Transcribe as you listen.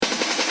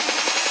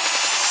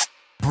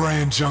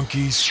Brand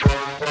Junkies.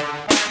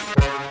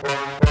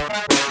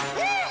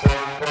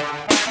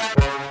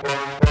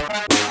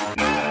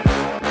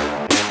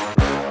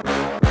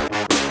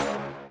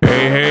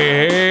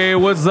 Hey,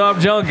 what's up,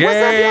 Junkies? What's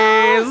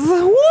up,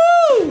 y'all?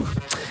 Woo!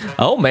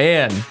 Oh,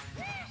 man.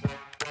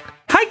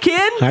 Hi,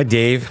 Kenn. Hi,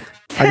 Dave.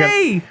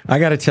 Hey. I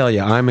got to tell you,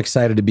 I'm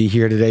excited to be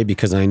here today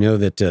because I know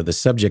that the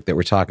subject that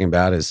we're talking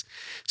about is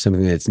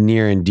something that's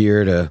near and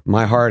dear to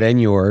my heart and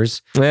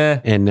yours.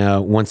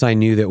 And once I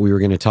knew that we were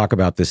going to talk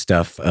about this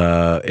stuff,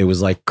 it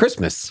was like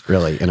Christmas,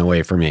 really, in a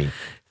way for me.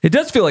 It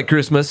does feel like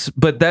Christmas,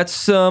 but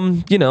that's,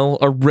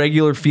 a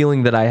regular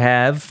feeling that I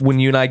have when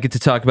you and I get to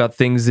talk about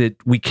things that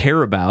we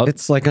care about.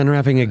 It's like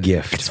unwrapping a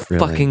gift. It's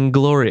really. fucking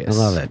glorious. I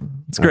love it.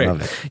 It's great. I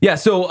love it. Yeah,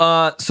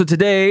 so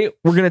today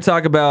we're going to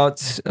talk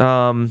about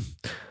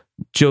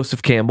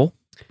Joseph Campbell.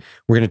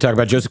 We're going to talk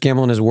about Joseph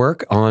Campbell and his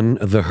work on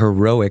the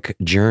heroic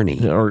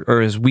journey.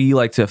 Or as we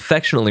like to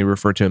affectionately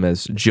refer to him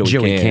as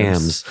Joey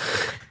Cams.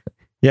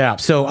 Yeah,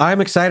 so I'm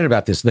excited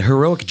about this, the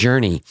heroic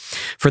journey.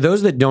 For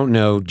those that don't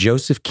know,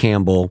 Joseph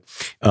Campbell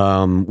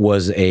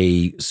was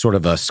a sort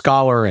of a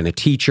scholar and a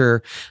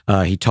teacher.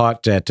 He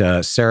taught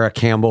at Sarah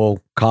Campbell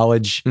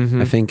College,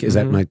 I think. Is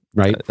that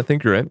right? I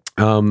think you're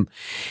right.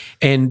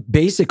 And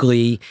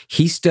basically,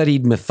 he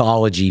studied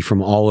mythology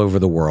from all over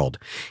the world,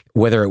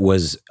 whether it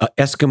was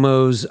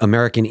Eskimos,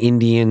 American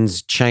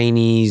Indians,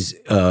 Chinese,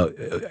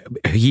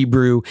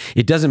 Hebrew.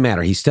 It doesn't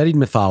matter. He studied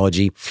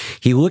mythology.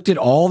 He looked at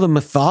all the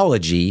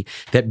mythology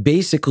that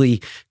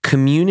basically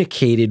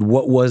communicated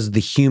what was the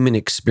human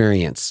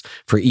experience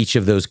for each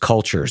of those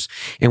cultures.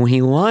 And when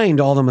he lined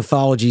all the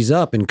mythologies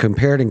up and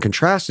compared and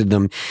contrasted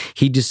them,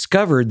 he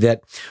discovered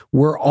that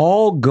we're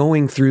all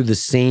going through the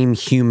same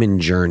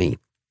human journey.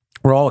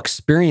 We're all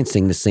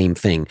experiencing the same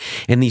thing.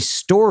 And these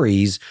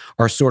stories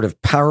are sort of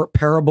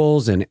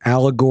parables and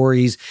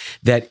allegories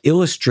that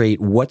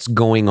illustrate what's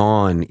going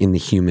on in the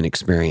human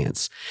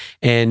experience.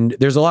 And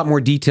there's a lot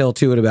more detail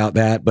to it about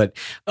that, but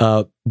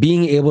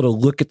being able to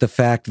look at the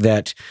fact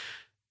that,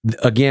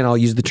 again, I'll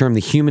use the term,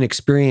 the human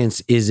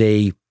experience is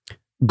a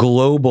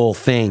global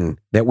thing,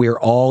 that we're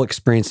all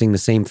experiencing the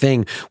same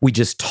thing. We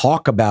just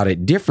talk about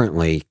it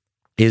differently.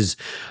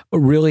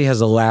 Really has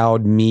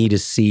allowed me to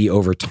see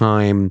over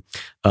time,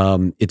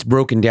 it's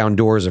broken down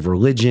doors of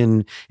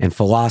religion and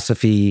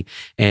philosophy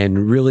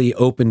and really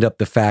opened up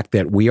the fact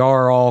that we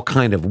are all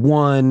kind of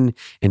one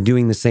and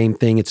doing the same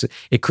thing.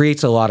 It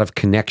creates a lot of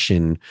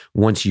connection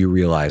once you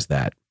realize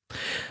that.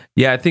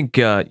 Yeah, I think,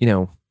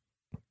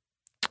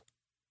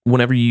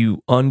 whenever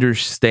you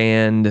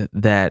understand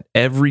that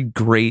every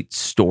great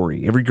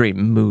story, every great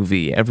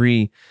movie,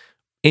 every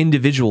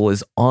individual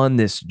is on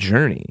this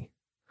journey,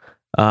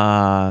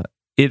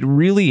 it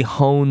really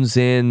hones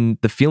in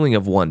the feeling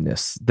of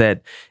oneness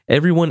that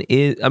everyone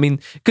is. I mean,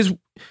 because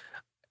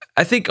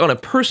I think on a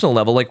personal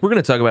level, like we're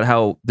going to talk about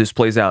how this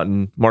plays out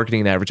in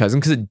marketing and advertising,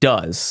 because it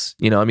does.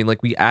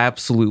 We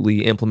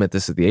absolutely implement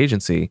this at the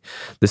agency,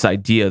 this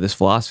idea, this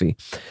philosophy.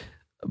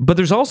 But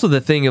there's also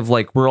the thing of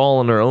like we're all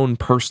on our own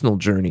personal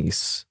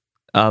journeys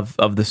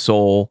of the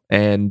soul,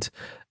 and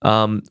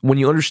when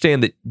you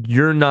understand that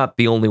you're not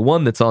the only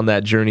one that's on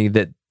that journey,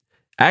 that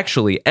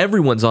actually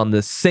everyone's on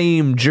the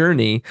same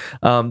journey.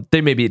 They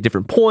may be at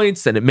different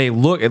points, and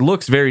it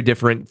looks very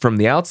different from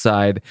the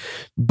outside,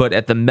 but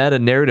at the meta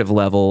narrative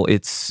level,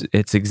 it's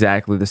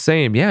exactly the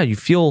same. Yeah, you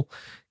feel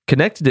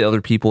connected to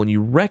other people, and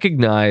you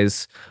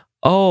recognize,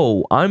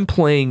 oh, I'm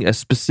playing a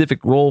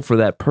specific role for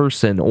that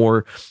person,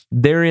 or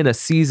they're in a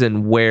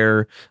season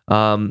where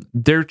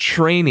they're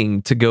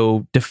training to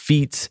go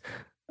defeat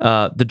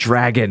the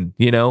dragon.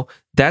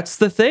 That's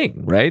the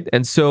thing, right?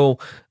 And so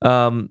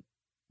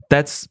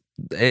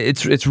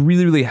it's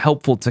really, really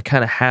helpful to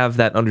kind of have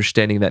that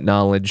understanding, that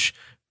knowledge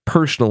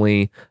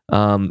personally,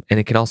 and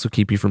it can also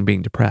keep you from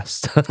being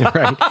depressed.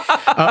 Right.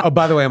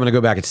 By the way, I'm going to go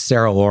back. It's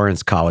Sarah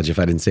Lawrence College. If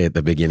I didn't say it at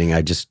the beginning,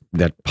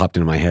 that popped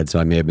into my head, so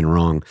I may have been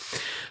wrong.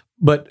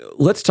 But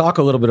let's talk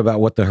a little bit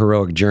about what the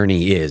heroic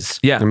journey is.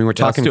 Yeah, I mean, we're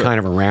talking kind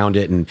of around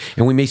it, and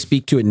we may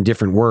speak to it in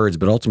different words,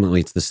 but ultimately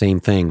it's the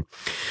same thing.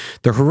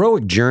 The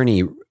heroic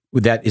journey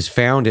that is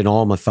found in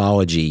all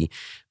mythology,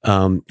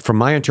 from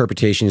my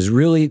interpretation, is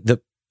really the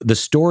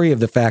story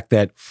of the fact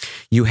that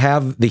you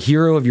have the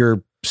hero of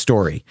your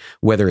story,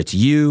 whether it's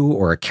you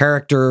or a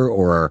character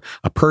or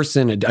a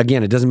person.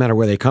 Again, it doesn't matter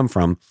where they come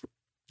from.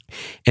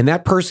 And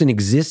that person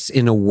exists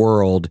in a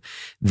world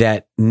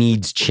that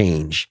needs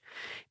change.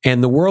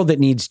 And the world that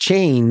needs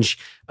change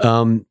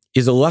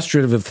is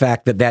illustrative of the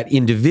fact that that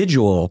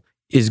individual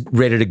is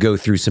ready to go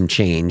through some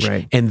change,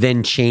 right, and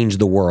then change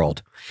the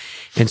world.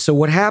 And so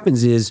what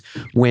happens is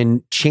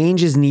when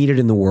change is needed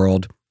in the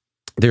world,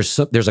 there's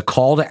a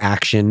call to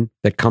action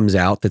that comes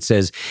out that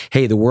says,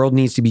 hey, the world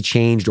needs to be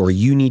changed, or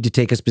you need to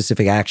take a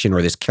specific action,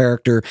 or this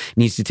character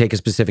needs to take a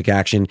specific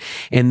action.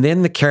 And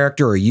then the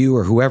character or you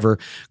or whoever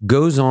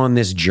goes on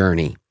this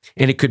journey.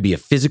 And it could be a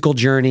physical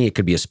journey, it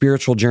could be a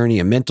spiritual journey,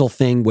 a mental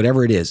thing,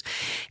 whatever it is.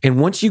 And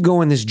once you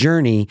go on this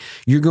journey,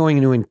 you're going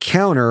to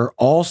encounter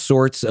all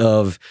sorts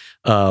of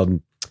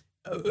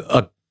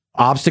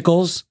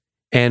obstacles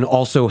and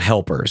also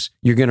helpers.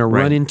 You're going to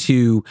Right. run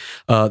into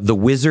the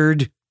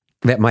wizard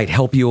that might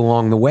help you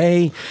along the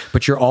way,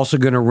 but you're also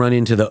going to run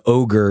into the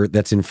ogre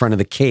that's in front of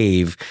the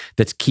cave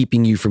that's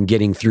keeping you from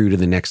getting through to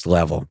the next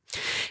level.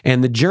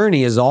 And the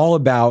journey is all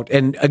about,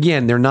 and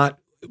again, they're not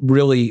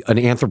really an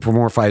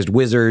anthropomorphized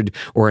wizard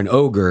or an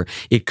ogre.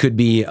 It could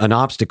be an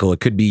obstacle. It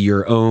could be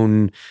your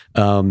own,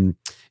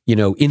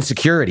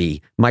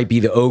 insecurity might be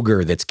the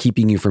ogre that's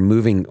keeping you from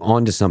moving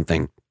on to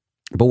something.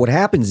 But what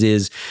happens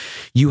is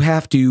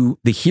the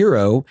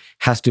hero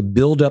has to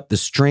build up the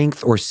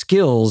strength or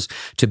skills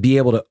to be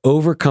able to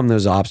overcome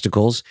those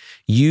obstacles,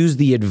 use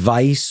the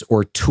advice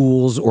or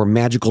tools or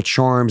magical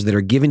charms that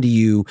are given to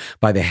you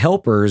by the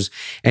helpers.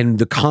 And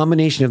the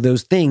combination of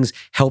those things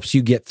helps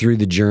you get through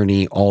the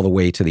journey all the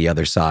way to the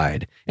other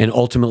side and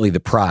ultimately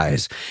the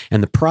prize.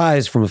 And the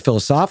prize from a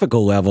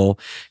philosophical level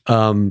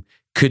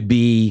could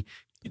be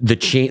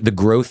the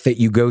growth that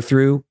you go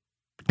through,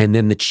 and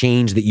then the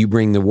change that you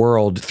bring the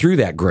world through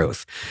that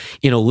growth.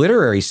 In a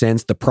literary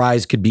sense, the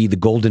prize could be the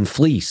golden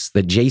fleece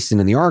that Jason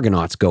and the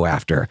Argonauts go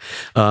after.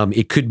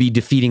 It could be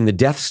defeating the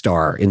Death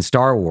Star in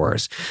Star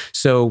Wars.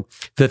 So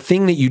the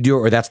thing that you do,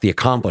 or that's the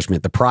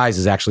accomplishment, the prize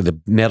is actually the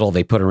medal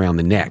they put around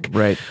the neck.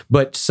 Right.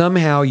 But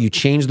somehow you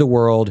change the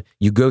world,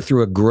 you go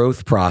through a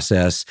growth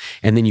process,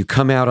 and then you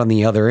come out on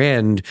the other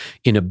end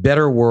in a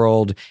better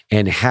world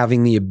and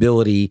having the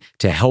ability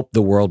to help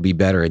the world be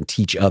better and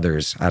teach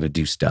others how to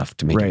do stuff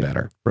to make it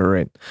better.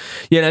 Right.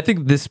 Yeah, and I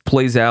think this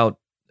plays out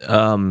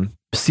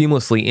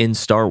seamlessly in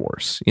Star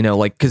Wars.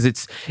 Because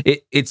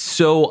it's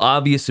so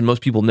obvious, and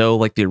most people know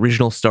like the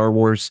original Star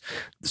Wars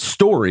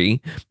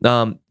story.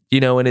 And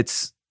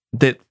it's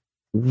that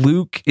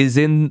Luke is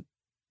in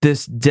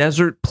this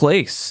desert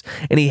place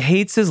and he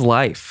hates his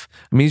life.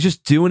 I mean, he's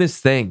just doing his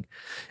thing,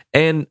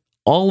 and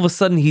all of a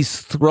sudden he's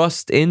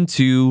thrust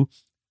into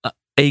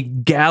a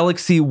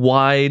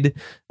galaxy-wide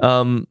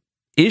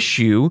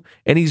issue,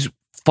 and he's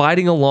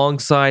fighting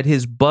alongside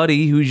his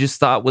buddy who he just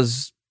thought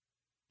was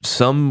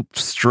some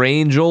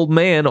strange old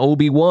man,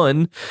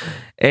 Obi-Wan,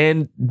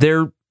 and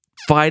they're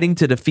fighting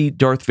to defeat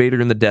Darth Vader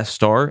in the Death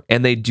Star,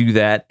 and they do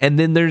that, and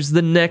then there's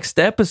the next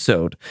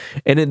episode,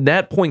 and in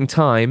that point in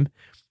time,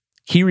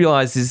 he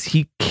realizes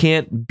he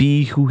can't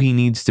be who he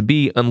needs to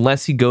be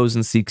unless he goes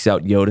and seeks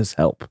out Yoda's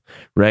help,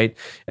 right?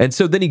 And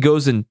so then he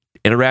goes and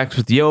interacts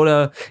with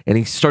Yoda, and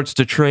he starts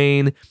to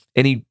train,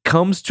 and he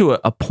comes to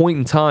a point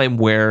in time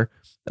where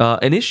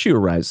an issue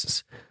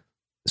arises.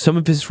 Some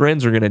of his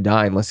friends are going to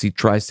die unless he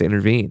tries to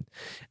intervene.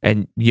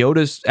 And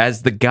Yoda's,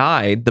 as the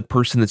guide, the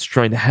person that's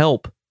trying to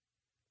help,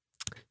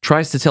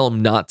 tries to tell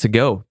him not to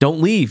go. Don't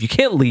leave. You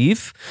can't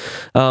leave.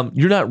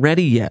 You're not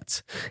ready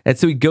yet. And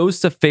so he goes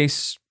to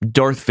face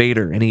Darth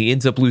Vader, and he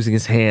ends up losing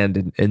his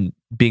hand and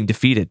being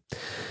defeated.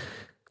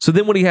 So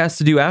then what he has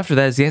to do after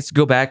that is he has to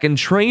go back and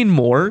train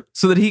more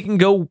so that he can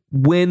go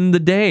win the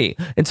day.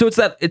 And so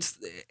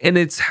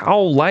it's how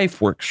life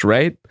works,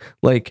 right?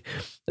 Like,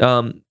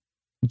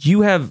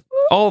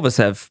 all of us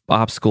have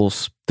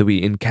obstacles that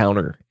we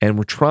encounter, and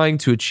we're trying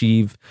to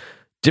achieve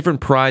different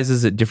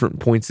prizes at different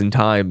points in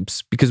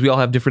times because we all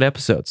have different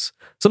episodes.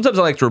 Sometimes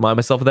I like to remind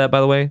myself of that,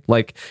 by the way.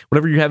 Like,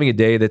 whenever you're having a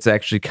day that's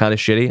actually kind of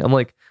shitty, I'm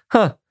like,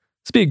 this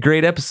would be a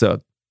great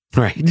episode.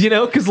 Right.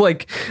 Because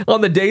like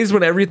on the days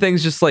when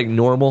everything's just like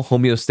normal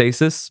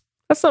homeostasis,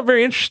 that's not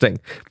very interesting.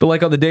 But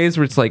like on the days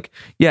where it's like,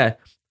 yeah,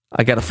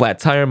 I got a flat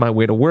tire on my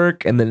way to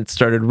work, and then it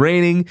started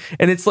raining,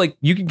 and it's like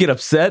you could get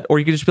upset, or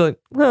you could just be like,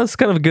 well, it's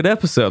kind of a good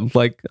episode.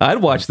 Like,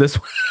 I'd watch this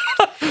one.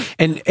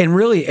 And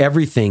really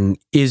everything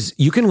is,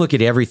 you can look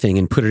at everything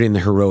and put it in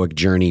the heroic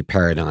journey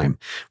paradigm,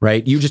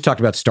 right? You just talked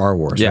about Star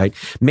Wars, right?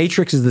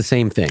 Matrix is the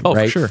same thing,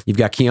 right? For sure. You've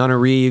got Keanu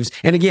Reeves.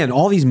 And again,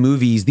 all these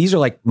movies, these are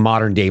like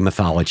modern day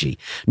mythology.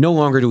 No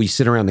longer do we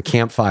sit around the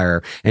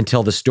campfire and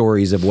tell the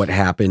stories of what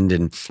happened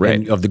and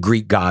of the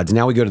Greek gods.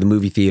 Now we go to the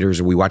movie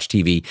theaters or we watch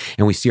TV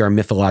and we see our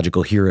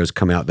mythological heroes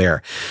come out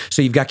there.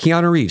 So you've got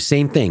Keanu Reeves,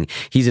 same thing.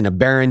 He's in a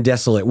barren,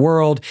 desolate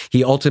world.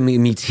 He ultimately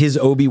meets his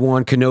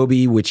Obi-Wan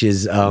Kenobi, which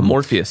is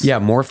Morpheus. Yeah,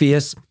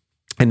 Morpheus.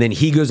 And then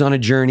he goes on a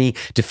journey,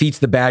 defeats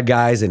the bad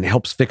guys, and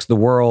helps fix the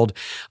world.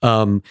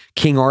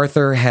 King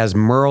Arthur has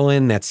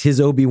Merlin. That's his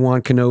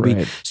Obi-Wan Kenobi.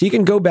 Right. So you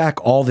can go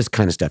back all this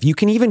kind of stuff. You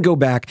can even go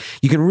back.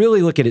 You can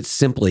really look at it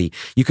simply.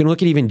 You can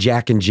look at even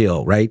Jack and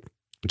Jill, right?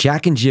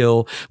 Jack and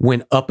Jill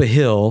went up a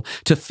hill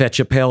to fetch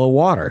a pail of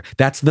water.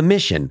 That's the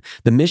mission.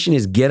 The mission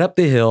is get up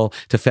the hill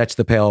to fetch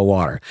the pail of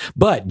water.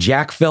 But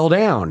Jack fell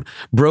down,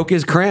 broke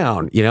his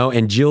crown,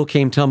 and Jill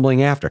came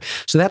tumbling after.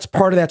 So that's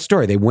part of that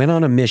story. They went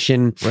on a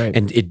mission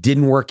and it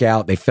didn't work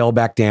out. They fell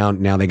back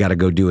down. Now they got to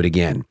go do it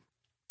again.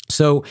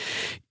 So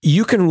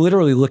you can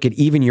literally look at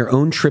even your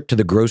own trip to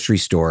the grocery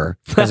store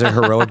as a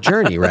heroic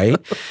journey,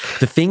 right?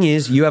 The thing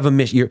is, you have a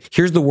mission.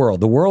 Here's the world.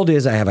 The world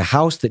is, I have a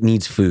house that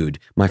needs food.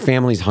 My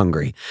family's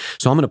hungry.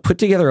 So I'm going to put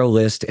together a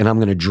list and I'm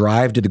going to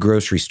drive to the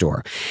grocery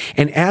store.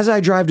 And as I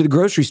drive to the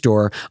grocery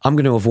store, I'm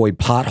going to avoid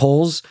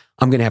potholes.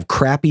 I'm going to have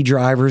crappy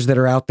drivers that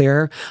are out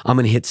there. I'm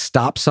going to hit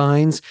stop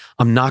signs.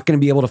 I'm not going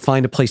to be able to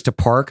find a place to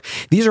park.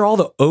 These are all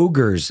the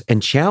ogres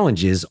and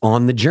challenges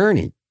on the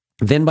journey.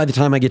 Then by the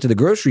time I get to the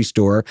grocery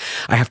store,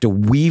 I have to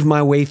weave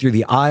my way through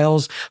the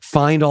aisles,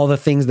 find all the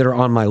things that are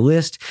on my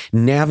list,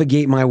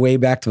 navigate my way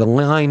back to the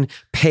line,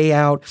 pay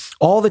out,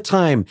 all the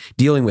time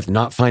dealing with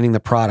not finding the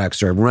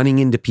products or running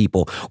into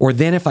people. Or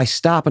then if I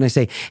stop and I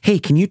say, hey,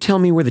 can you tell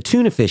me where the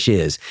tuna fish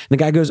is? And the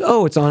guy goes,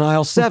 oh, it's on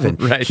aisle 7.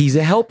 Right. He's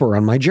a helper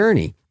on my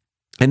journey.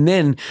 And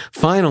then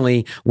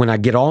finally, when I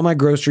get all my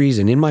groceries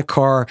and in my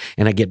car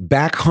and I get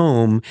back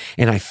home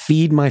and I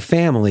feed my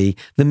family,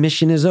 the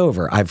mission is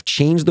over. I've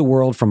changed the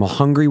world from a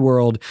hungry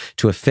world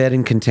to a fed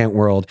and content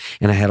world.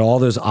 And I had all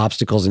those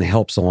obstacles and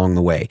helps along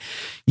the way.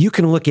 You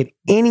can look at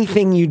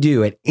anything you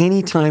do at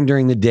any time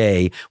during the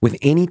day with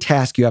any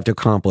task you have to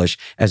accomplish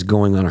as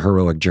going on a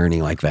heroic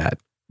journey like that.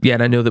 Yeah,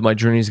 and I know that my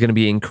journey is going to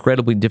be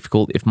incredibly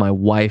difficult if my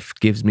wife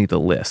gives me the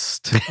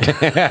list.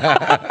 Because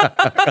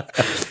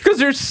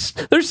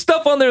there's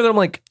stuff on there that I'm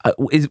like,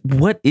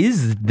 what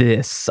is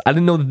this? I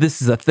didn't know that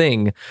this is a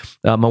thing.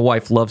 My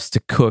wife loves to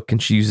cook,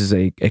 and she uses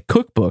a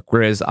cookbook,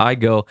 whereas I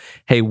go,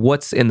 hey,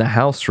 what's in the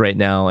house right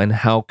now, and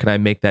how can I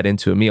make that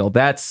into a meal?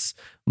 That's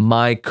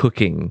my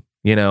cooking.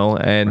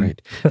 And right.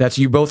 That's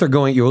you're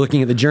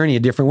looking at the journey a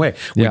different way.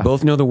 We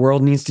both know the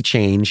world needs to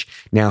change.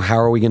 Now, how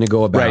are we going to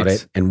go about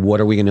it? And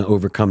what are we going to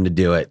overcome to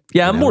do it?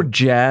 Yeah, I'm more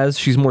jazz.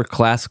 She's more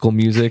classical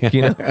music,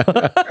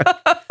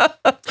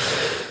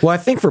 Well, I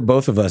think for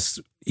both of us,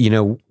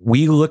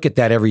 we look at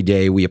that every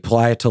day. We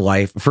apply it to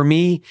life. For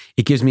me,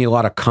 it gives me a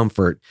lot of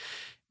comfort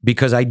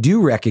because I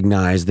do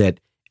recognize that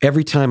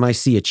every time I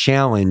see a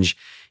challenge,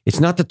 it's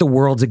not that the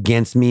world's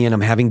against me and I'm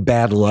having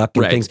bad luck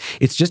and things.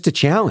 It's just a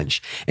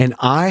challenge. And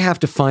I have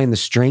to find the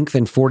strength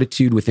and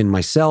fortitude within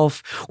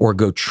myself or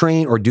go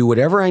train or do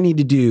whatever I need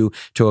to do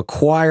to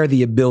acquire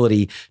the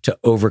ability to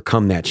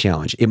overcome that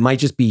challenge. It might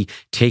just be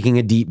taking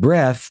a deep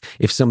breath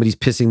if somebody's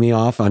pissing me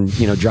off on,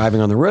 driving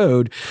on the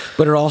road,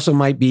 but it also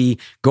might be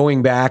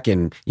going back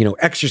and,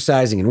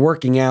 exercising and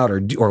working out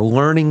or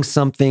learning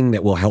something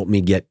that will help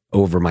me get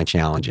over my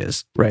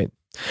challenges. Right.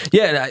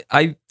 Yeah.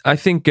 And I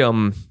think,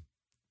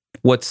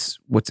 what's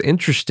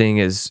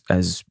interesting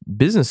as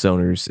business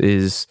owners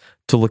is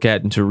to look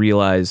at and to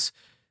realize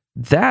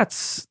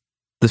that's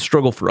the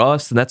struggle for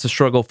us, and that's a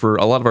struggle for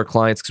a lot of our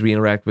clients because we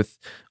interact with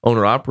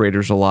owner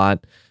operators a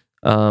lot.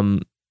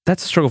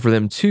 That's a struggle for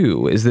them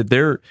too, is that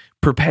they're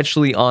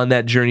perpetually on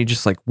that journey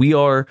just like we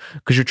are,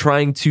 because you're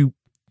trying to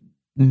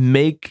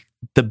make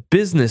the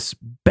business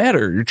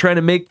better. You're trying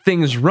to make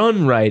things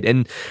run right.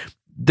 And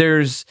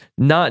there's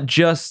not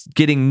just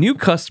getting new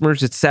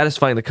customers, it's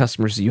satisfying the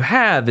customers that you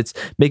have. It's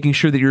making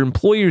sure that your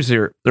employees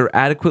are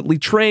adequately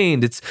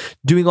trained. It's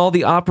doing all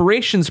the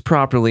operations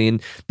properly.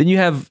 And then you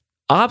have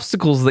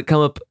obstacles that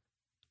come up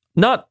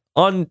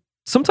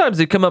sometimes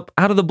they come up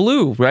out of the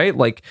blue, right?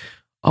 Like,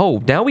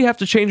 oh, now we have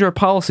to change our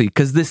policy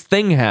because this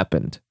thing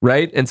happened,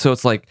 right? And so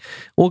it's like,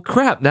 well,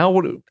 crap, now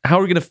how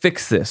are we going to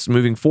fix this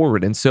moving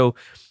forward? And so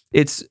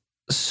it's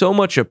so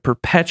much a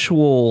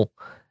perpetual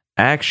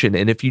action.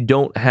 And if you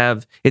don't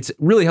have, it's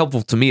really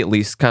helpful to me, at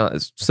least kind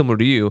of similar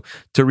to you,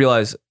 to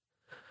realize,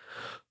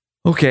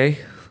 okay,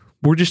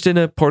 we're just in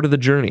a part of the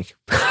journey.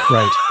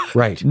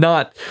 Right.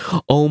 Not,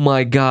 oh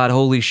my God,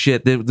 holy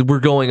shit,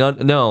 we're going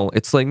on. No,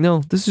 it's like,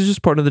 no, this is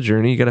just part of the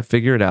journey. You got to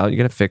figure it out. You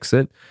got to fix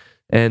it.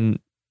 And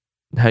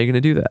how are you going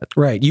to do that?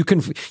 Right. You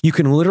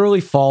can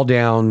literally fall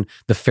down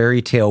the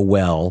fairy tale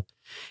well,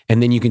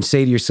 and then you can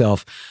say to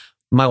yourself,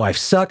 my life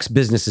sucks.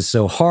 Business is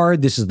so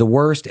hard. This is the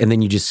worst. And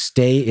then you just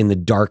stay in the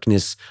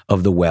darkness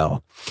of the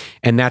well.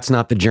 And that's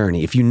not the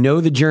journey. If you know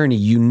the journey,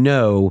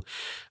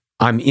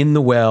 I'm in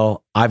the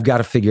well. I've got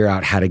to figure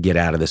out how to get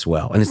out of this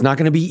well. And it's not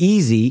going to be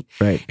easy.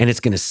 Right. And it's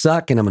going to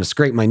suck. And I'm going to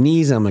scrape my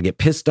knees and I'm going to get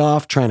pissed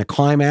off trying to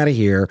climb out of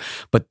here.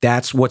 But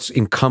that's what's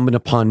incumbent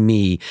upon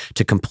me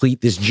to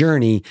complete this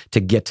journey to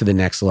get to the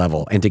next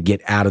level and to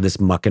get out of this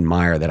muck and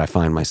mire that I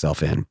find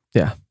myself in.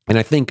 Yeah. And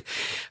I think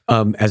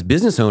as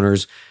business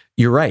owners,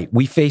 you're right.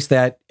 We face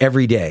that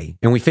every day.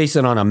 And we face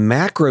it on a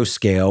macro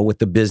scale with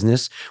the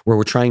business, where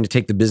we're trying to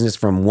take the business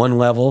from one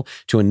level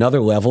to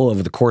another level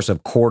over the course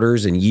of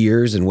quarters and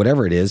years and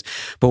whatever it is.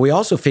 But we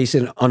also face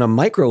it on a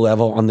micro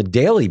level on the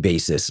daily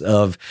basis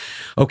of,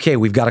 okay,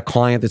 we've got a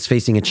client that's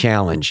facing a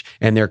challenge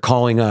and they're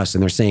calling us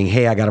and they're saying,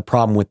 hey, I got a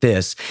problem with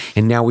this.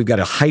 And now we've got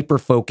to hyper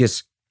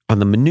focus on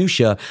the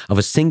minutia of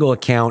a single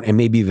account and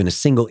maybe even a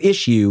single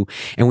issue.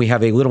 And we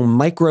have a little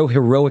micro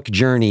heroic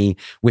journey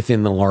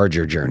within the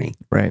larger journey.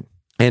 Right.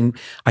 And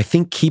I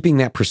think keeping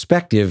that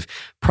perspective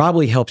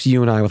probably helps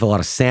you and I with a lot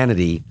of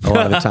sanity a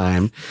lot of the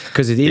time,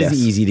 because it is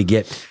easy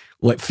to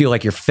feel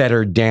like you're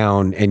fettered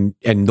down and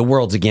the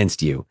world's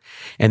against you.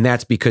 And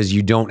that's because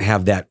you don't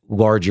have that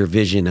larger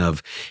vision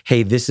of,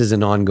 hey, this is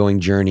an ongoing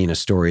journey and a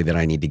story that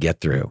I need to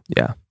get through.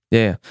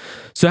 Yeah.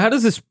 So how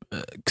does this,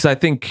 because I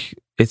think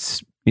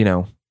it's,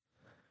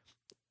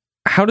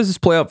 how does this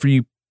play out for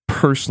you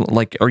personally?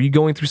 Like, are you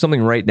going through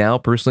something right now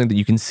personally that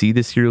you can see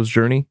this hero's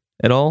journey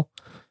at all?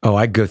 Oh,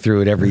 I go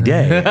through it every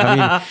day.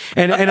 I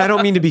mean, and I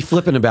don't mean to be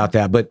flippant about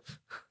that, but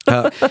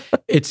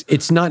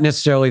It's not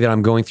necessarily that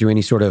I'm going through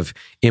any sort of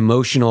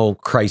emotional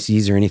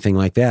crises or anything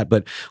like that,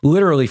 but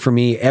literally for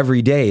me,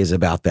 every day is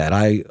about that.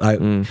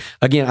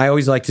 Again, I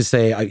always like to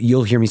say,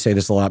 you'll hear me say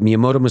this a lot.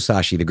 Miyamoto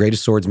Musashi, the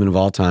greatest swordsman of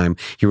all time,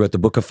 he wrote the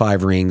Book of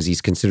Five Rings.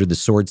 He's considered the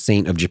sword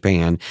saint of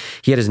Japan.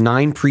 He had his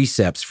 9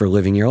 precepts for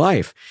living your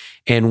life,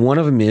 and one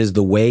of them is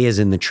the way is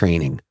in the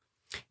training.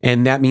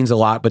 And that means a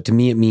lot, but to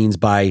me, it means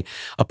by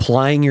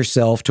applying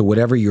yourself to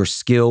whatever your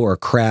skill or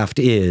craft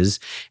is.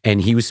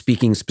 And he was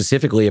speaking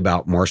specifically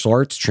about martial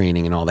arts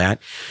training and all that.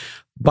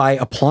 By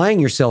applying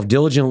yourself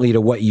diligently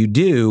to what you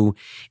do,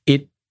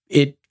 it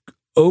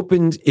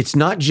opens, it's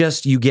not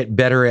just you get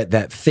better at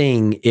that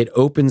thing, it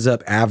opens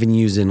up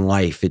avenues in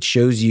life. It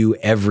shows you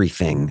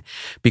everything,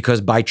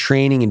 because by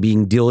training and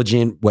being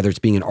diligent, whether it's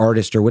being an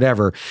artist or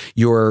whatever,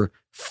 you're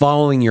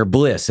following your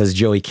bliss, as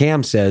Joey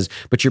Cam says,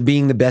 but you're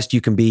being the best you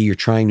can be. You're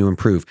trying to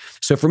improve.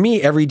 So for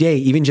me, every day,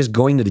 even just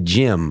going to the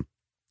gym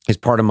is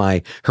part of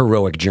my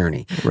heroic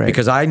journey,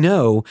 because I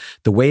know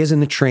the way is in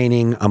the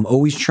training. I'm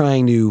always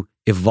trying to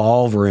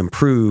evolve or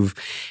improve.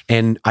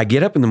 And I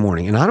get up in the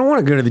morning and I don't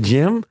want to go to the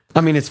gym.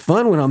 I mean, it's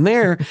fun when I'm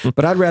there,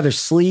 but I'd rather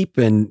sleep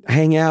and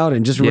hang out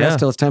and just rest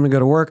till it's time to go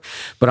to work.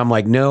 But I'm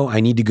like, no, I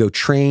need to go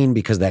train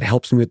because that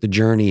helps me with the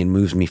journey and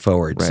moves me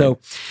forward. So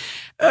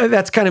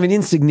that's kind of an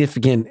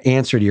insignificant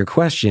answer to your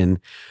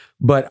question,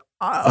 but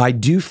I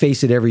do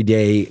face it every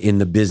day in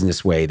the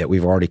business way that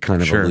we've already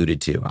kind of alluded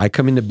to. I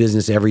come into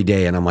business every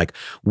day and I'm like,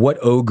 what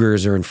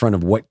ogres are in front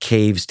of what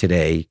caves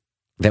today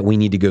that we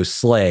need to go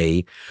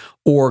slay,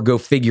 or go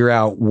figure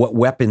out what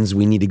weapons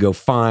we need to go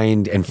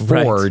find and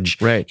forge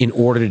in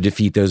order to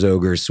defeat those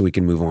ogres so we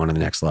can move on to the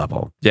next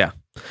level. Yeah.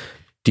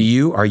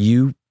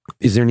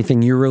 Is there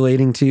anything you're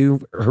relating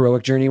to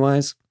heroic journey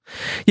wise?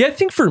 Yeah, I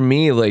think for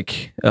me,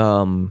 like,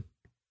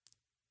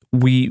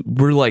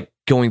 we're like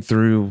going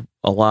through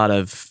a lot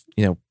of,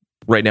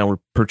 right now we're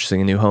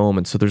purchasing a new home.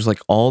 And so there's like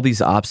all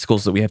these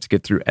obstacles that we have to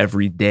get through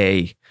every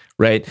day.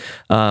 Right.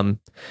 If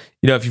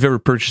you've ever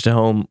purchased a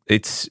home,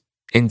 it's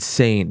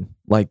insane.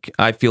 Like,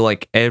 I feel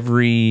like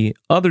every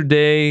other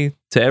day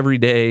to every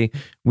day,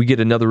 we get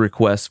another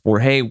request for,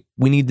 hey,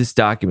 we need this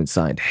document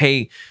signed.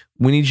 Hey,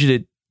 we need you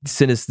to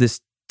send us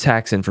this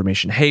tax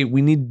information. Hey,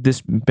 we need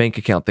this bank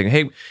account thing.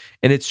 Hey,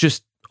 and it's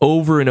just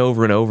over and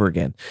over and over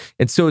again.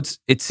 And so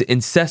it's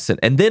incessant.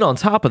 And then on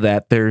top of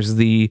that, there's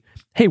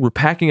hey, we're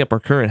packing up our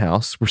current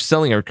house. We're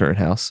selling our current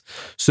house.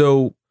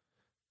 So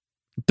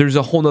there's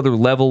a whole nother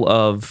level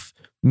of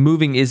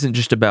moving. Isn't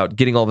just about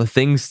getting all the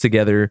things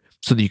together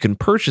so that you can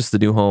purchase the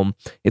new home.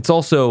 It's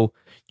also,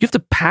 you have to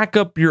pack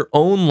up your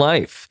own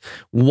life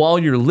while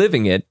you're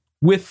living it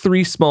with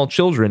 3 small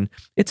children.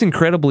 It's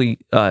incredibly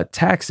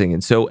taxing.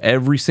 And so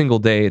every single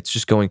day it's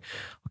just going,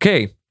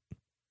 okay,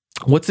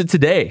 what's it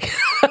today?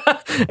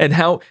 And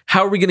how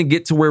are we going to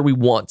get to where we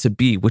want to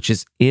be, which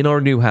is in our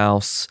new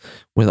house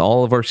with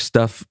all of our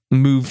stuff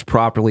moved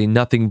properly,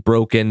 nothing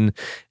broken,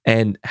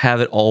 and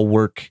have it all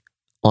work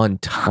on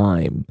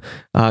time,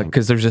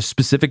 because there's a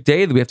specific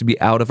day that we have to be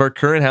out of our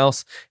current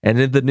house and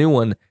in the new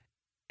one,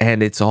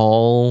 and it's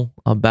all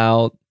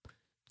about,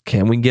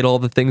 can we get all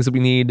the things that we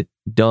need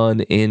done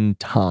in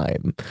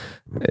time?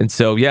 And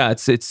so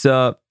it's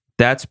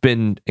that's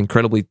been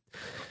incredibly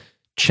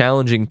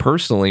challenging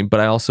personally, but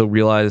I also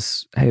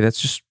realize, hey, that's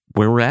just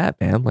where we're at,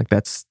 man. Like,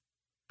 that's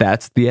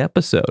the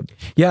episode.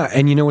 Yeah,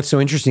 and what's so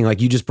interesting,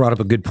 like you just brought up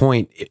a good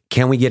point.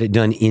 Can we get it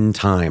done in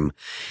time?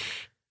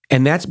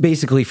 And that's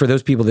basically, for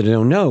those people that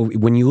don't know,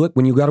 when you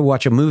got to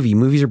watch a movie,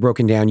 movies are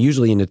broken down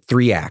usually into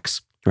 3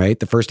 acts, right?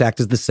 The first act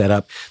is the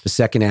setup. The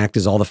second act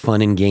is all the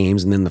fun and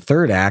games. And then the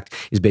third act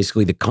is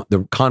basically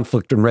the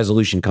conflict and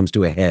resolution comes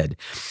to a head.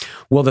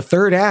 Well, the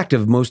third act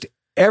of most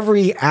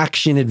every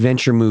action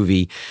adventure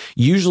movie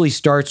usually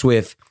starts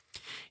with,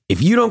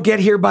 if you don't get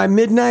here by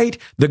midnight,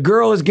 the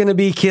girl is going to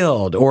be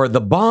killed or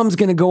the bomb's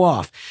going to go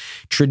off.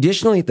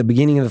 Traditionally, at the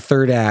beginning of the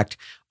third act,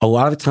 a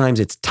lot of the times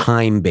it's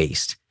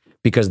time-based,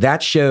 because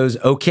that shows,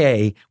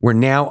 okay, we're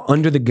now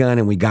under the gun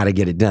and we got to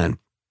get it done.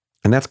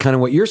 And that's kind of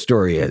what your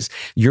story is.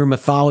 Your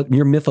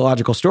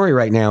mythological story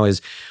right now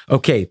is,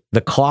 okay,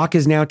 the clock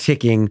is now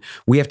ticking.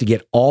 We have to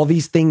get all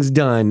these things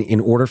done in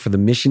order for the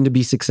mission to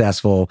be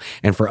successful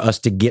and for us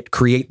to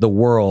create the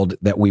world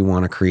that we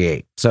want to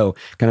create. So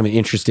kind of an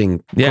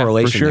interesting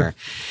correlation there.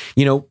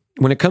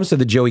 When it comes to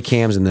the Joey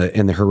Cams and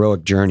the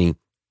heroic journey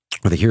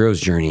or the hero's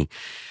journey,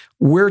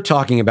 we're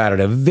talking about at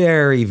a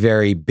very,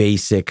 very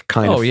basic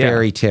kind of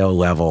fairy tale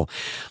level.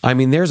 I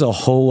mean, there's a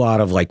whole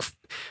lot of like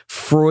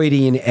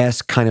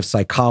Freudian-esque kind of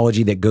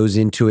psychology that goes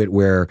into it,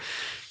 where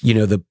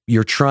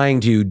you're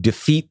trying to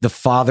defeat the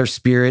father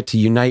spirit to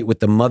unite with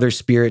the mother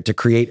spirit to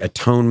create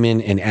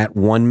atonement and at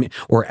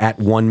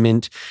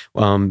one-ment.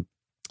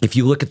 If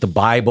you look at the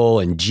Bible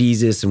and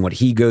Jesus and what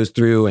he goes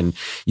through, and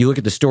you look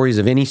at the stories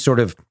of any sort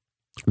of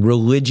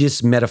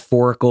religious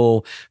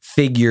metaphorical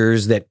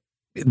figures that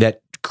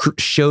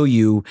show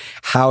you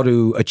how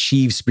to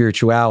achieve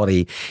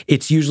spirituality,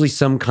 it's usually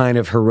some kind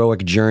of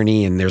heroic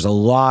journey, and there's a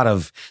lot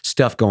of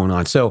stuff going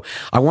on. So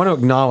I want to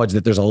acknowledge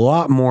that there's a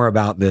lot more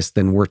about this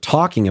than we're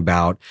talking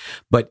about,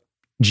 but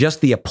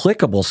just the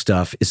applicable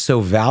stuff is so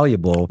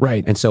valuable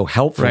Right. and so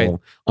helpful Right.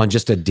 on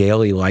just a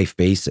daily life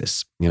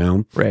basis, you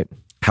know? Right.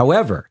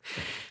 However,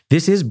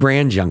 this is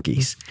Brand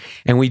Junkies,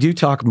 and we do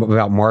talk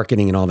about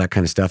marketing and all that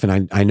kind of stuff.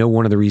 And I know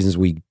one of the reasons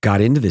we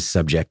got into this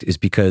subject is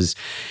because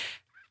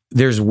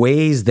there's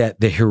ways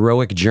that the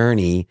heroic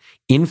journey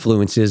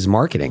influences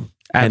marketing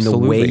and the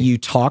way Absolutely. you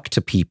talk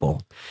to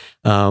people.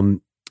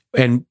 And,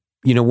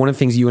 you know, one of the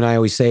things you and I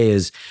always say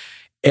is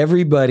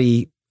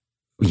everybody,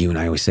 you and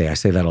I always say, I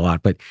say that a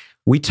lot, but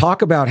we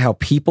talk about how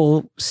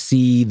people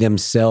see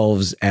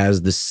themselves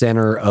as the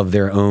center of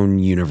their own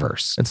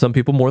universe. And some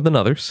people more than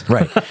others.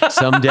 Right.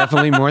 Some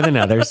definitely more than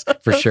others,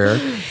 for sure.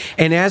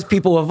 And as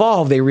people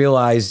evolve, they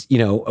realize, you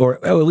know,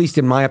 or at least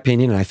in my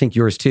opinion, and I think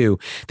yours too,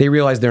 they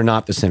realize they're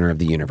not the center of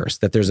the universe,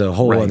 that there's a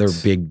whole Right. other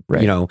big,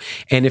 Right. you know,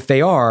 and if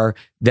they are,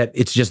 that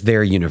it's just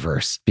their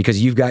universe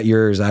because you've got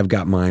yours, I've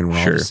got mine, we're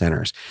all Sure. the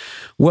centers.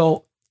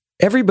 Well,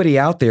 everybody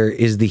out there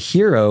is the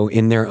hero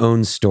in their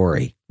own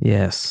story.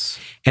 Yes.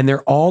 And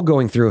they're all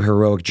going through a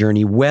heroic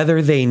journey,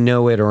 whether they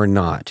know it or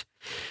not.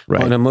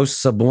 Right. On a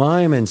most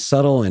sublime and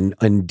subtle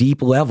and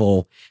deep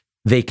level,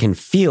 they can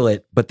feel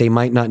it, but they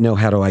might not know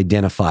how to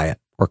identify it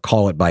or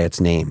call it by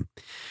its name.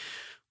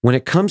 When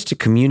it comes to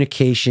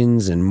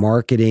communications and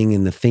marketing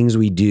and the things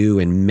we do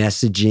and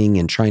messaging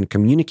and trying to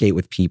communicate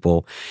with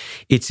people,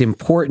 it's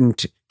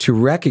important to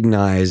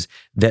recognize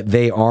that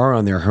they are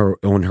on their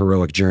own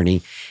heroic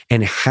journey.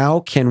 And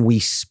how can we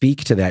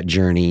speak to that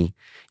journey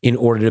in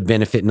order to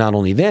benefit not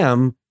only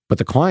them, but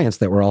the clients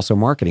that we're also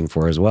marketing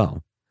for as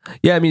well?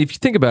 Yeah, I mean, if you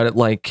think about it,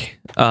 like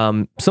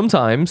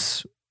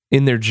sometimes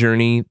in their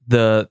journey,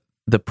 the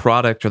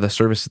product or the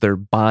service that they're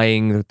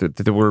buying,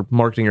 that we're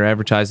marketing or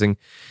advertising,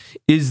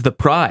 is the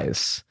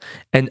prize,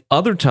 and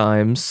other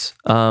times,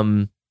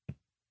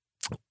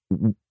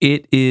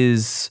 it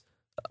is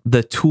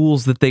the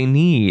tools that they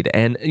need.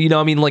 And you know,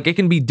 I mean, like it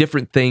can be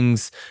different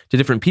things to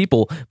different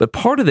people, but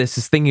part of this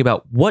is thinking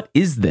about what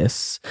is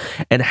this,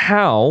 and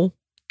how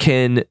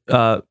can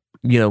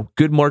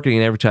good marketing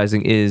and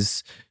advertising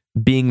is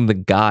being the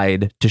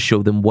guide to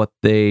show them what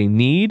they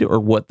need or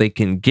what they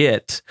can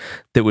get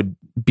that would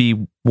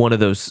be one of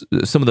those,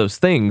 some of those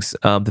things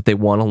that they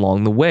want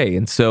along the way.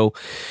 And so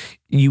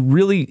you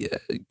really,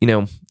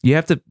 you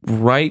have to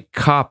write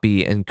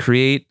copy and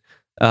create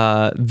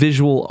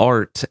visual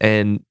art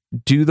and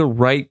do the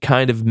right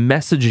kind of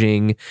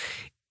messaging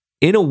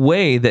in a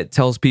way that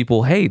tells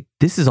people, hey,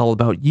 this is all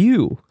about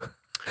you.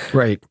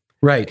 Right.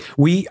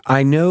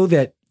 I know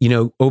that,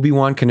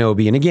 Obi-Wan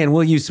Kenobi, and again,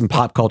 we'll use some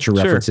pop culture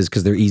references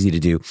because they're easy to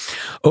do.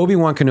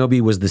 Obi-Wan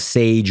Kenobi was the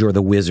sage or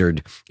the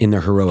wizard in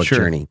the heroic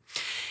journey.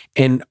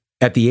 And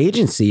at the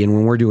agency, and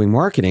when we're doing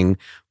marketing,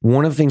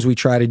 one of the things we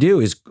try to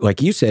do is,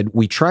 like you said,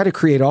 we try to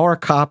create all our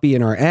copy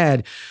and our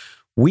ad.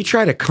 We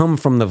try to come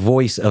from the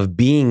voice of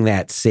being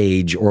that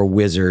sage or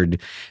wizard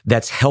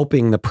that's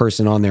helping the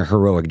person on their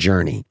heroic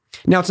journey.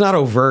 Now, it's not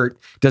overt,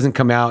 doesn't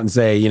come out and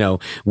say,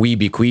 we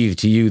bequeath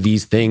to you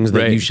these things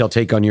that you shall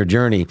take on your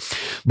journey.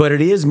 But it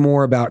is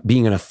more about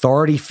being an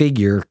authority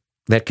figure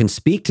that can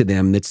speak to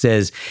them that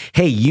says,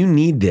 hey, you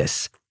need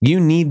this. You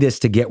need this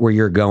to get where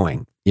you're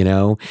going.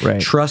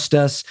 Trust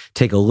us,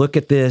 take a look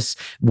at this.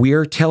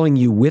 We're telling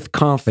you with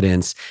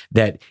confidence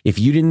that if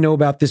you didn't know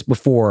about this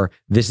before,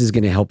 this is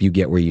going to help you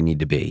get where you need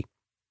to be.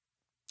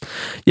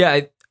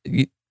 Yeah,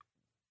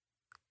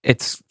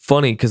 it's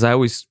funny because I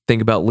always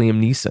think about Liam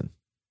Neeson.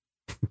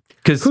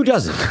 Who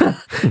doesn't?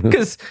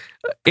 Because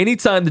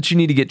anytime that you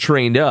need to get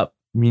trained up,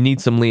 you need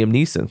some Liam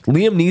Neeson.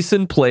 Liam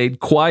Neeson played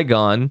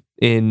Qui-Gon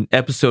in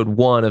episode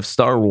 1 of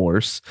Star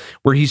Wars,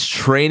 where he's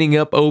training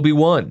up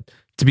Obi-Wan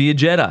to be a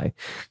Jedi.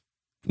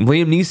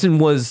 Liam Neeson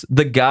was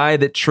the guy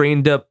that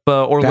trained up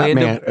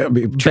Orlando.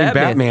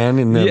 Batman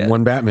in the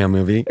one Batman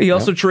movie. He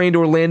also trained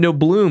Orlando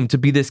Bloom to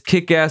be this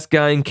kick-ass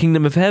guy in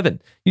Kingdom of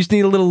Heaven. You just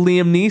need a little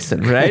Liam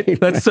Neeson, right?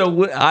 That's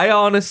so. I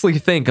honestly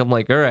think, I'm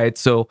like, all right,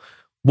 so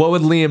what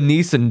would Liam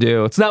Neeson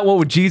do? It's not what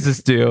would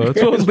Jesus do.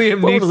 It's what would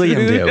Liam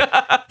Neeson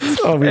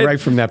do. I'll be right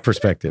from that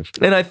perspective.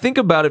 And I think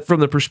about it from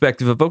the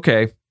perspective of,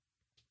 okay,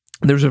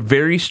 there's a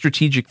very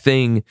strategic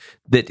thing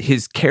that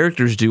his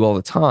characters do all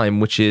the time,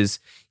 which is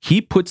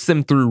he puts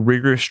them through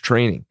rigorous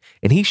training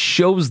and he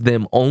shows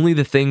them only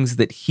the things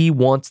that he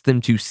wants them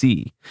to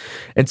see.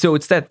 And so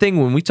it's that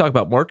thing when we talk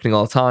about marketing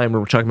all the time, or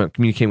we're talking about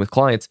communicating with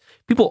clients,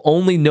 people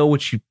only know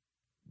what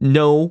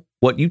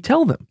you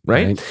tell them,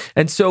 right?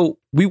 And so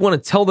we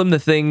want to tell them the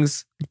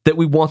things that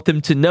we want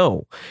them to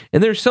know.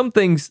 And there's some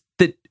things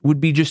that would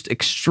be just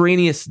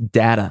extraneous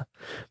data,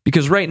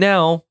 because right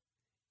now,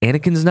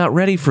 Anakin's not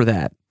ready for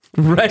that,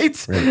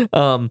 right?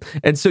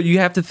 And so you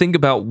have to think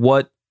about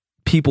what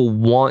people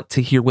want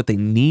to hear, what they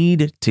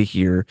need to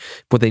hear,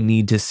 what they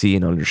need to see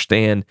and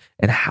understand,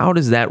 and how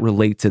does that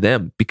relate to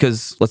them?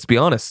 Because let's be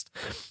honest,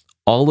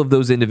 all of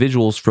those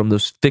individuals from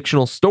those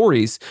fictional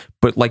stories,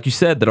 but like you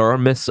said, that are our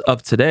myths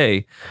of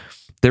today,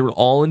 they were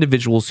all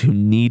individuals who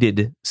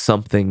needed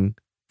something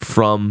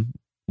from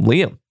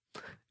Liam.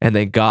 And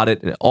they got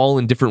it all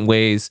in different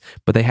ways,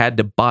 but they had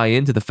to buy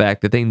into the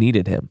fact that they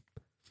needed him.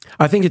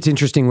 I think it's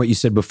interesting what you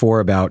said before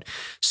about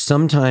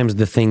sometimes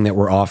the thing that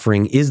we're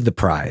offering is the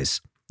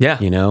prize. Yeah.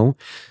 You know,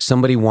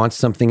 somebody wants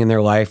something in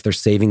their life, they're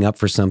saving up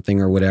for something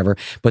or whatever.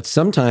 But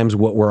sometimes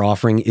what we're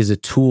offering is a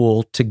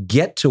tool to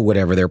get to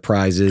whatever their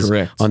prize is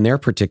Correct. on their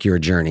particular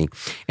journey.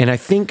 And I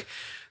think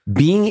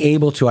being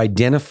able to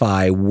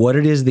identify what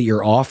it is that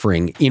you're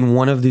offering in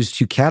one of those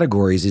two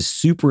categories is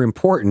super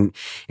important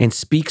and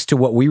speaks to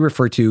what we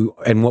refer to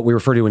and what we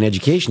refer to in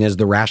education as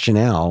the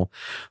rationale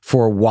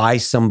for why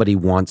somebody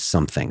wants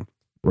something.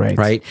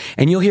 Right.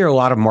 And you'll hear a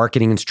lot of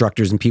marketing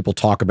instructors and people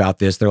talk about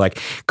this. They're like,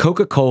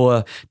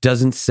 Coca-Cola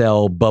doesn't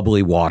sell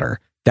bubbly water.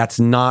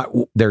 That's not,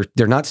 they're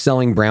not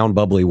selling brown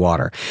bubbly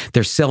water.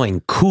 They're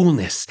selling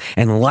coolness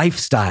and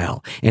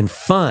lifestyle and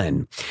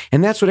fun.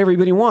 And that's what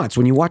everybody wants.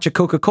 When you watch a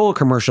Coca-Cola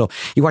commercial,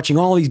 you're watching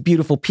all these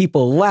beautiful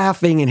people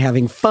laughing and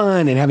having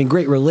fun and having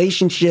great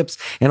relationships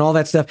and all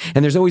that stuff.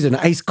 And there's always an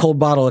ice cold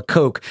bottle of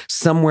Coke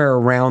somewhere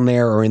around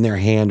there or in their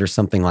hand or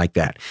something like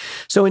that.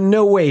 So in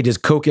no way does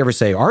Coke ever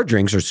say, our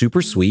drinks are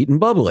super sweet and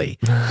bubbly.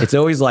 It's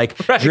always like,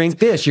 drink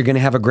this, you're going to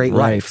have a great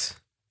life.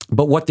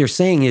 But what they're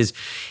saying is,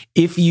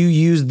 if you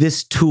use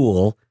this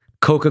tool,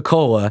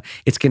 Coca-Cola,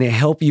 it's going to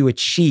help you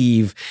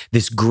achieve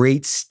this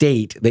great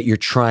state that you're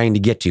trying to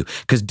get to.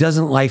 Because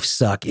doesn't life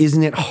suck?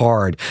 Isn't it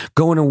hard?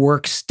 Going to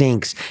work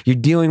stinks. You're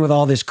dealing with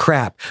all this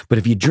crap. But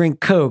if you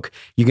drink Coke,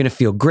 you're going to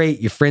feel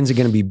great. Your friends are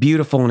going to be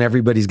beautiful and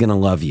everybody's going to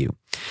love you.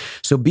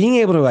 So being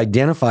able to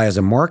identify as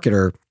a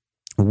marketer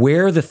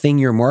where the thing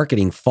you're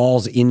marketing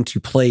falls into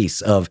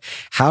place of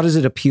how does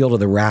it appeal to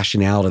the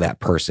rationale to that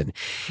person?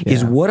 Yeah.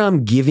 Is what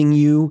I'm giving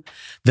you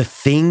the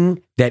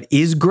thing that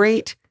is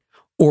great,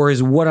 or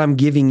is what I'm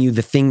giving you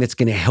the thing that's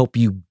going to help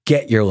you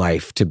get your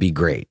life to be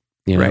great?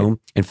 You know,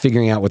 and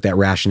figuring out what that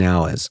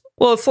rationale is.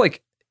 Well, it's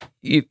like,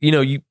 you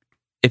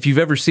if you've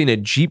ever seen a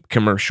Jeep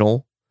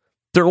commercial,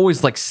 they're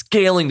always like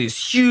scaling these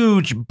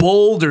huge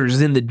boulders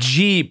in the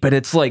Jeep. And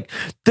it's like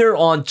they're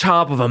on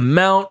top of a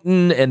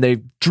mountain and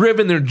they've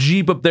driven their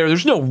Jeep up there.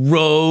 There's no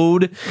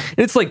road. And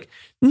it's like,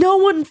 no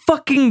one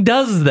fucking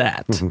does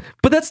that. Mm-hmm.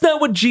 But that's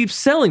not what Jeep's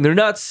selling. They're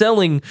not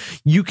selling,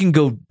 you can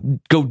go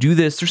do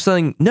this. They're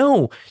selling,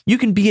 no, you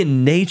can be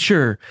in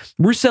nature.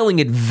 We're selling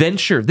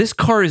adventure. This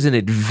car is an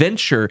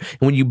adventure.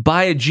 And when you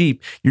buy a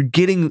Jeep, you're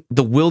getting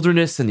the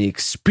wilderness and the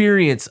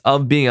experience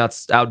of being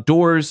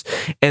outdoors.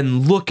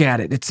 And look at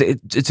it.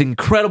 It's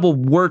incredible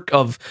work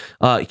of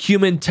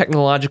human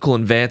technological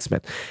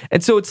advancement.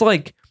 And so it's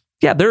like,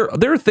 yeah, there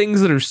are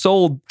things that are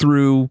sold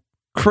through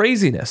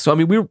craziness. So I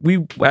mean,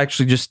 we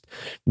actually just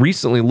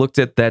recently looked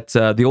at that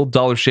the old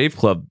Dollar Shave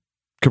Club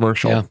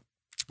commercial,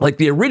 like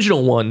the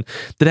original one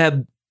that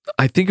had,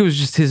 I think it was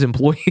just his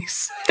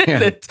employees.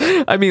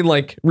 I mean,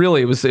 like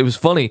really, it was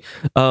funny.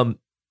 But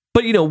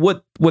you know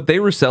what they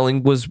were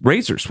selling was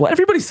razors. Well,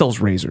 everybody sells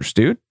razors,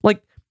 dude.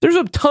 Like there's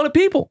a ton of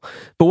people.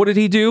 But what did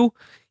he do?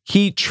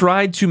 He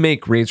tried to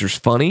make razors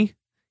funny.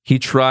 He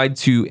tried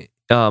to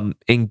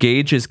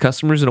engage his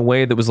customers in a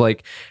way that was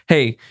like,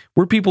 hey,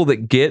 we're people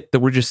that get that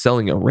we're just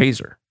selling a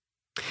razor.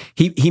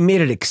 He made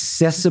it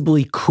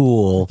accessibly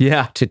cool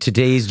to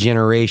today's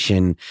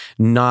generation,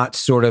 not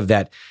sort of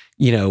that,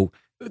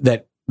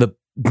 that the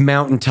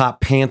mountaintop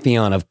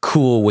pantheon of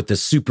cool with the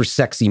super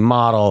sexy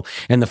model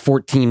and the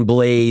 14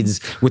 blades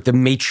with the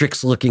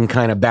Matrix looking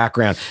kind of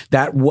background.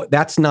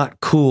 That's not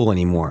cool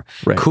anymore.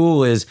 Right.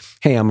 Cool is,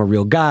 hey, I'm a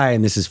real guy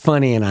and this is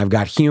funny and I've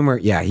got humor.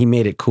 Yeah, he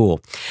made it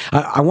cool.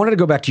 I wanted to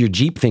go back to your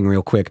Jeep thing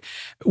real quick.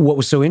 What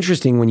was so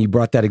interesting when you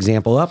brought that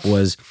example up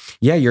was,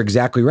 yeah, you're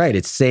exactly right.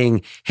 It's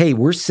saying, hey,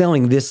 we're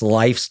selling this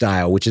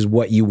lifestyle, which is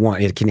what you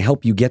want. It can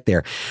help you get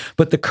there.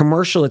 But the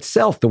commercial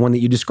itself, the one that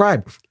you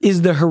described,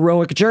 is the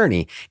heroic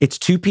journey.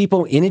 It's two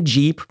people in a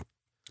Jeep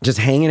just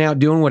hanging out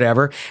doing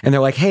whatever. And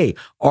they're like, hey,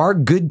 our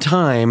good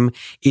time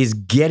is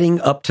getting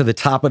up to the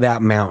top of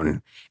that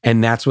mountain.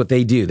 And that's what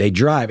they do. They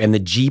drive and the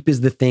Jeep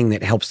is the thing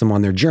that helps them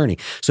on their journey.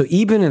 So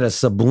even at a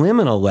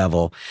subliminal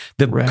level,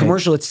 the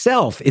commercial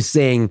itself is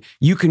saying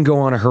you can go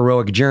on a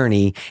heroic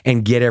journey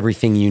and get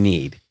everything you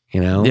need,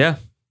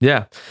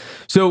 Yeah.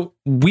 So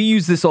we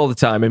use this all the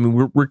time. I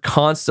mean, we're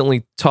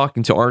constantly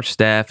talking to our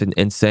staff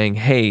and saying,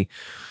 hey,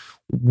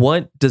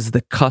 what does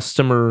the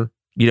customer,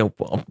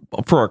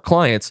 for our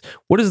clients,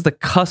 what is the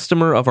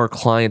customer of our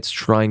clients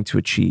trying to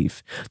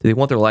achieve? Do they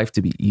want their life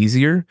to be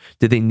easier?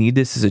 Do they need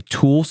this as a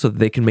tool so that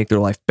they can make their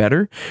life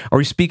better? Are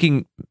we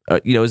speaking,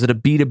 is it a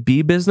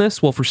B2B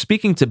business? Well, if we're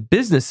speaking to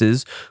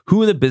businesses,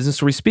 who in the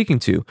business are we speaking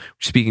to?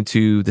 We're speaking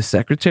to the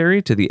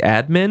secretary, to the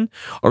admin?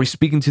 Are we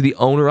speaking to the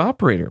owner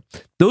operator?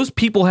 Those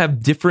people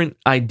have different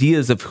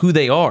ideas of who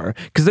they are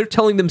because they're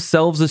telling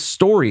themselves a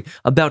story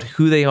about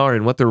who they are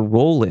and what their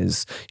role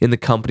is in the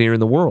company or in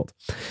the world.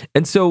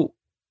 And so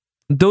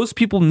those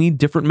people need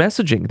different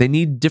messaging. They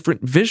need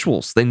different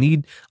visuals. They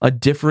need a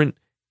different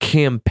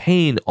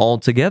campaign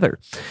altogether.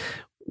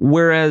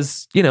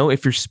 Whereas,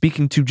 if you're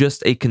speaking to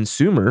just a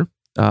consumer,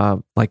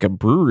 like a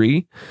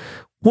brewery,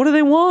 what do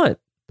they want?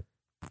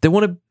 They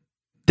want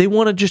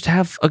to just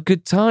have a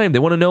good time. They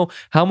want to know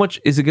how much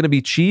is it going to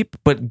be cheap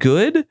but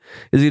good? Is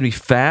it going to be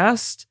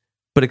fast?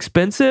 but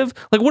expensive.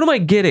 Like, what am I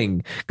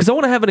getting? Because I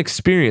want to have an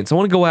experience. I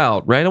want to go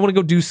out, right? I want to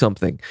go do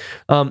something.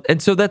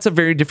 And so that's a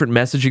very different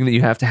messaging that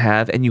you have to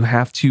have. And you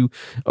have to,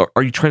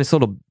 are you trying to sell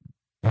to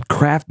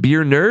craft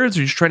beer nerds, or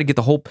are you just trying to get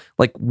the whole,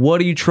 like,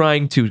 what are you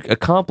trying to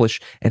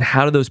accomplish? And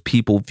how do those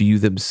people view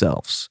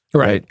themselves?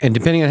 Right. And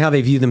depending on how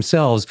they view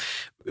themselves,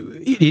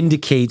 it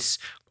indicates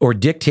or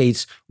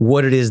dictates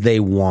what it is they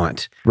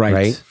want.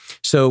 Right.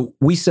 So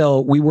we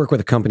work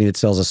with a company that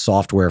sells a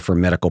software for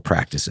medical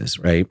practices,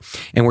 right?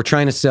 And we're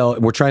trying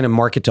to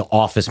market to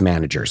office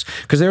managers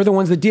because they're the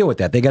ones that deal with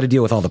that. They got to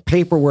deal with all the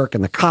paperwork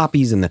and the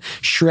copies and the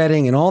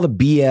shredding and all the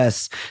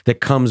BS that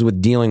comes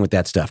with dealing with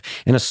that stuff.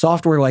 And a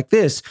software like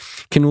this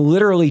can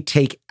literally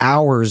take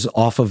hours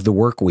off of the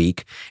work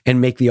week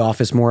and make the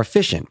office more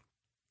efficient.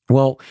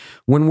 Well,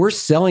 when we're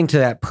selling to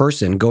that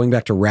person, going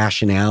back to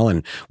rationale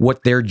and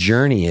what their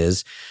journey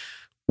is,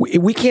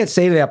 we can't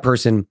say to that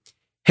person,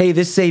 hey,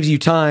 this saves you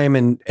time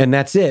and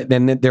that's it.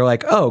 Then they're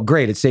like, oh,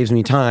 great, it saves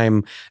me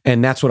time.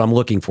 And that's what I'm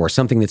looking for,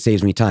 something that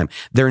saves me time.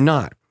 They're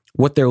not.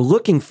 What they're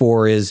looking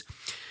for is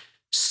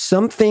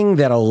something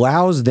that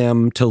allows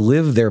them to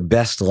live their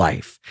best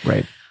life.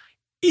 Right.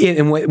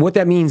 And what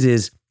that means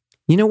is,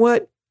 you know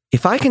what?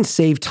 If I can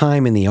save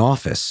time in the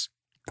office,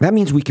 that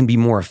means we can be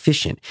more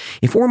efficient.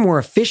 If we're more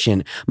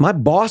efficient, my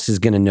boss is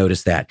going to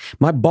notice that.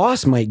 My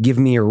boss might give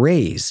me a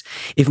raise.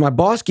 If my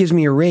boss gives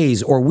me a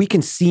raise, or we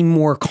can see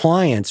more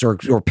clients or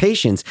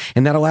patients,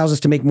 and that allows us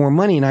to make more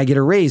money and I get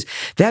a raise,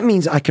 that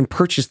means I can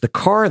purchase the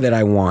car that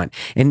I want.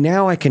 And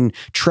now I can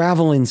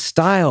travel in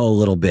style a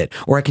little bit,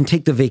 or I can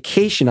take the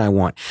vacation I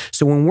want.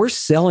 So when we're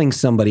selling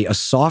somebody a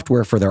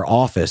software for their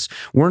office,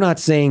 we're not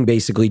saying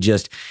basically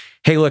just,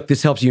 hey, look,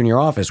 this helps you in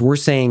your office. We're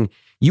saying,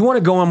 you want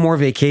to go on more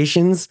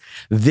vacations?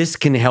 This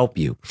can help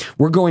you.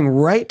 We're going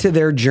right to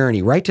their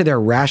journey, right to their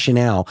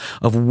rationale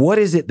of what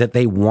is it that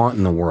they want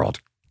in the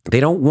world. They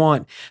don't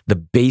want the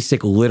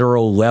basic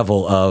literal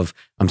level of,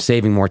 I'm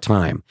saving more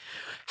time.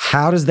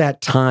 How does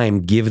that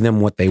time give them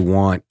what they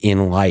want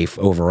in life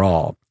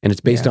overall? And it's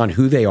based on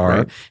who they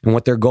are and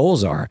what their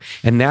goals are.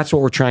 And that's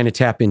what we're trying to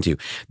tap into.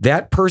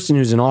 That person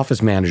who's an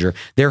office manager,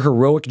 their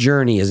heroic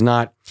journey is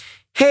not,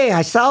 hey,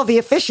 I solved the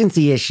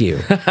efficiency issue.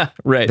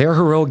 Right. Their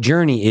heroic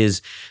journey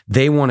is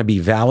they want to be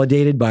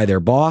validated by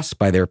their boss,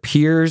 by their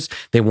peers.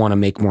 They want to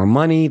make more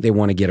money. They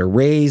want to get a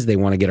raise. They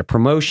want to get a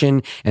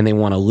promotion, and they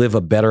want to live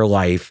a better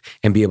life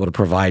and be able to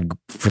provide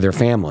for their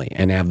family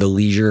and have the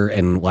leisure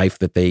and life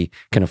that they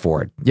can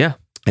afford. Yeah.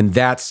 And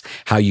that's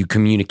how you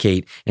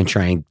communicate and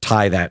try and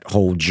tie that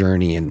whole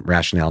journey and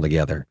rationale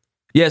together.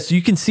 Yeah, so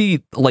you can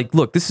see, like,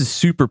 look, this is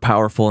super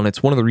powerful, and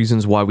it's one of the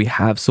reasons why we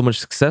have so much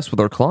success with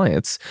our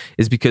clients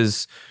is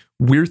because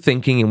we're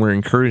thinking and we're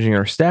encouraging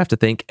our staff to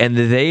think, and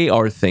they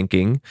are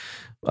thinking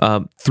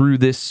through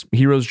this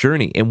hero's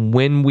journey. And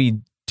when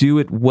we do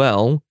it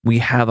well, we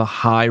have a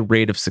high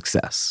rate of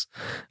success.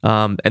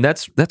 And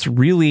that's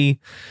really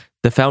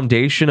the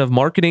foundation of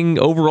marketing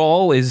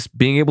overall, is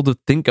being able to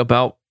think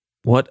about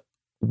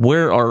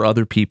where are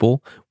other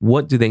people?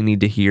 What do they need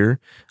to hear?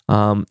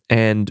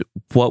 And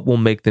what will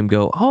make them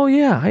go, oh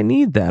yeah, I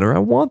need that, or I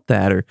want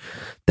that, or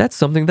that's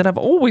something that I've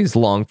always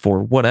longed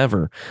for,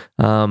 whatever.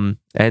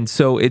 And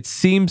so it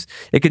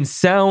can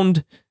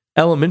sound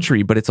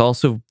elementary, but it's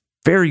also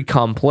very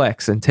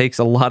complex and takes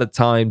a lot of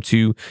time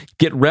to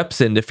get reps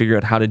in to figure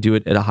out how to do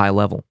it at a high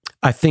level.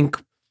 I think,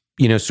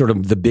 sort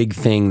of the big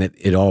thing that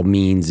it all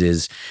means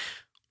is,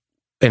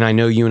 and I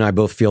know you and I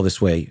both feel this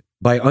way,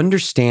 by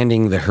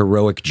understanding the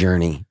heroic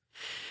journey,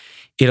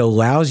 it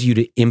allows you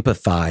to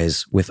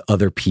empathize with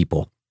other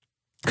people,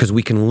 because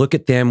we can look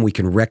at them, we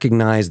can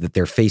recognize that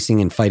they're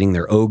facing and fighting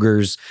their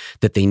ogres,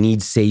 that they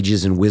need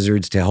sages and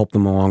wizards to help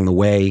them along the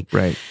way.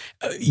 Right.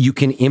 You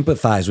can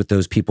empathize with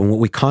those people. And what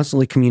we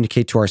constantly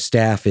communicate to our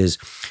staff is,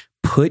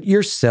 put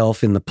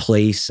yourself in the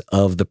place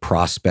of the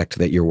prospect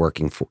that you're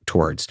working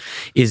towards.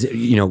 Is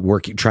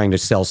it, trying to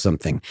sell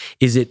something?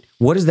 Is it,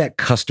 what does that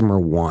customer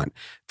want?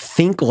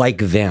 Think like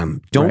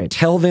them. Don't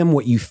tell them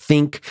what you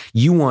think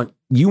you want.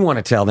 You want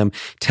to tell them.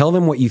 Tell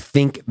them what you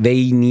think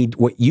they need,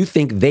 what you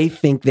think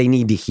they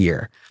need to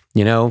hear.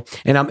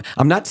 And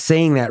I'm not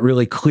saying that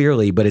really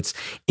clearly, but it's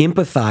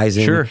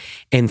empathizing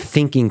and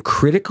thinking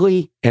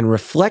critically and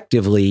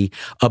reflectively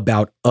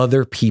about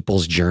other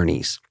people's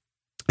journeys.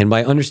 And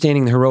by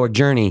understanding the heroic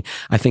journey,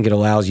 I think it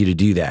allows you to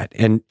do that.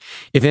 And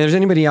if there's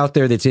anybody out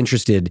there that's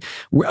interested,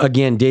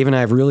 again, Dave and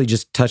I have really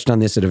just touched on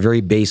this at a very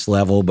base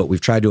level, but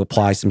we've tried to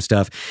apply some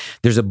stuff.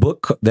 There's a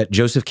book that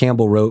Joseph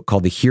Campbell wrote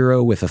called The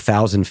Hero with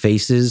 1,000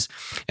 Faces.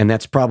 And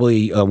that's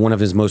probably one of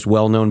his most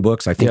well-known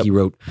books. I think he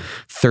wrote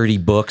 30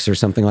 books or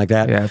something like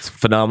that. Yeah, it's a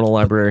phenomenal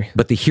library.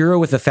 But The Hero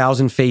with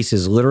 1,000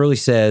 Faces literally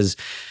says,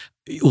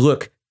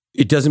 look,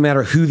 it doesn't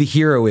matter who the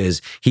hero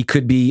is. He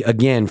could be,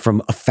 again, from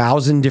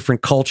 1,000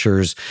 different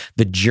cultures.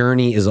 The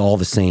journey is all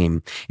the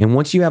same. And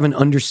once you have an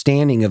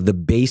understanding of the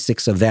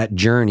basics of that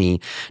journey,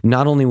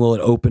 not only will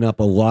it open up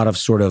a lot of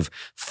sort of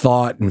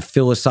thought and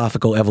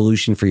philosophical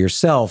evolution for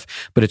yourself,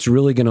 but it's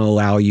really going to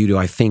allow you to,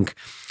 I think,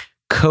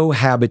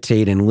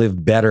 cohabitate and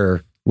live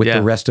better with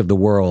the rest of the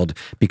world,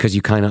 because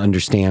you kind of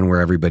understand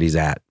where everybody's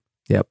at.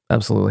 Yep,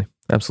 absolutely.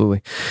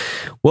 Absolutely.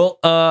 Well,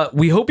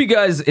 we hope you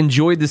guys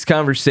enjoyed this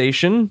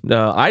conversation.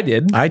 I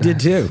did. I did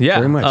too. Yeah.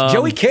 Very much.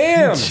 Joey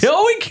Cams.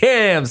 Joey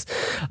Cams.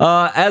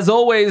 As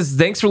always,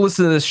 thanks for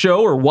listening to this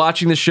show or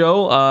watching the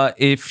show.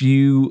 If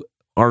you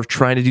are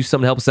trying to do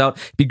something to help us out,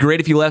 it'd be great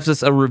if you left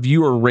us a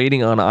review or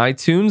rating on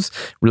iTunes.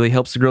 Really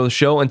helps to grow the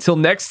show. Until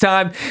next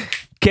time,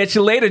 catch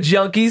you later,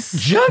 junkies.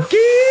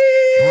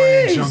 Junkies!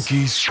 Brand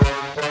Junkies.